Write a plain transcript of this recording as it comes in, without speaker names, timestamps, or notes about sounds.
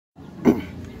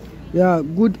Yeah,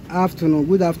 good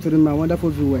afternoon, my wonderful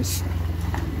viewers.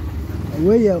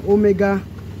 We are Omega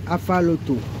Alpha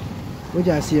Lotto, which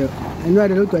is here. And you are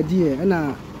the Lotto idea, and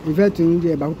I invite you in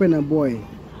the Bakupen boy.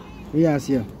 We are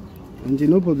here. And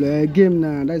no problem, game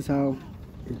now, that's how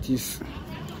it is.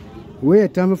 We are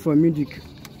time for music.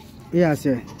 We are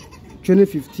here.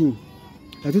 2015,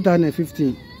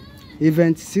 2015,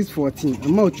 event 614,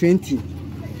 amount 20.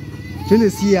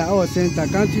 20 year our center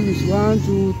country is 1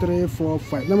 2 3 4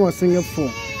 5 number single 4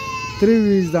 3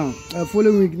 weeks down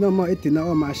following week number 18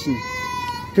 our machine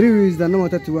 3 weeks down number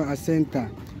 31 at center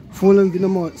following week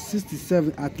number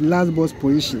 67 at last boss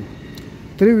position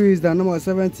 3 weeks down number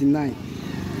 79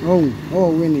 oh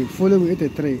winning following week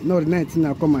 83 no 19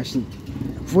 our machine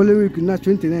following week now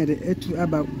 29 the 82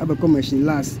 about machine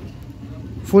last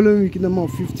following week number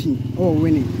 15 oh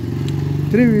winning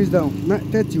 3 weeks down,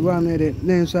 31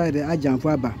 inside the jump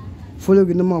aba.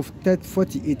 Following number of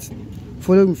 48,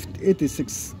 following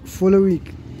 86, following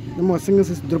week number single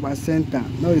 6 drop at center.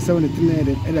 Now the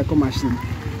 17 at the machine.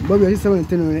 Bobby is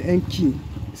 17 and key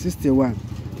 61.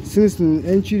 Since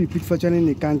entry repeat featuring in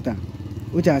the counter,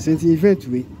 which I sent event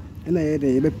way, and I had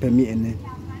a permit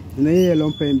and a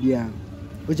long pen beer,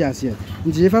 which I said.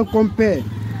 And if I compare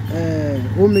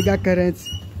Omega current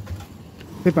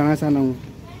paper answer now.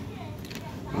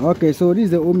 Okay, so this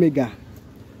is the Omega.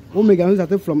 Omega is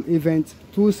started from event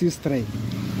 263.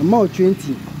 Amount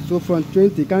 20. So from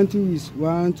 20, country is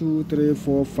 1 2 3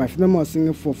 4 5. Number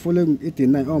single 4, following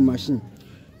 89 all machine.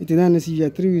 89 is here,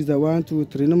 3 is the 1 2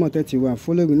 3, number 31,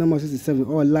 following number 67,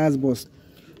 all last boss.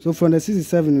 So from the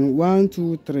 67, 1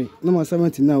 2 3, number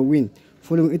 70 now win,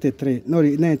 following 83, now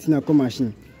the 19 now come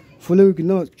machine. Following week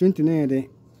now 29 the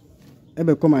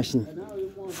ebe come machine.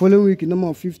 Following week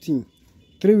number 15.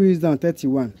 3 weeks down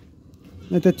 31.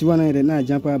 Now 31 and now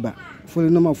jump back.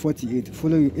 Following number 48.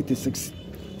 Following 86.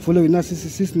 Following now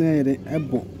 66 na the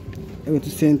ebo. Ebe to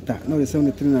center. Now the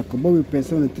 73 na ko. But we pay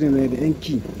 73 na the en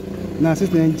key. Now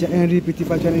 69 and repeat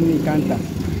factor in counter.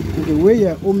 Okay, where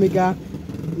your Omega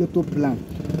Lotto plan.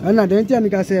 And now the entire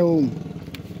nigga say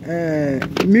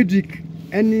music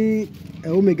any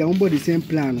Omega on board the same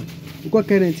plan. We got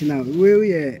current now. Where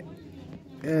we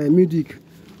music.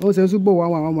 Also, Subo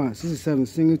 111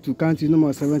 single to country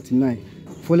number 79,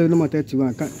 follow number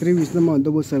 31, 3 weeks number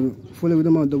 77, follow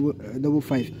number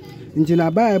 55. In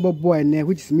Jinaba boy,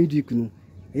 which is music.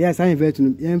 Yes, I invite you.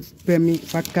 Pemi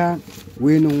Faka,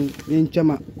 Weno, in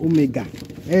Chama Omega.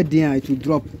 There it will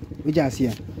drop, which is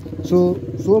here. So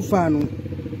far,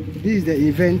 this is the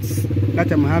events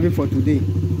that I'm having for today.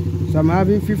 So I'm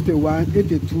having 51,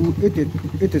 82,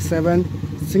 87,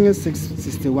 single 6,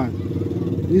 61.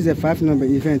 This is a 5-number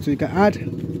event, so you can add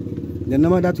the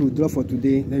number that will draw for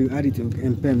today, then you add it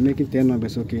and pen, making 10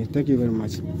 numbers. Okay, thank you very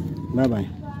much. Bye bye.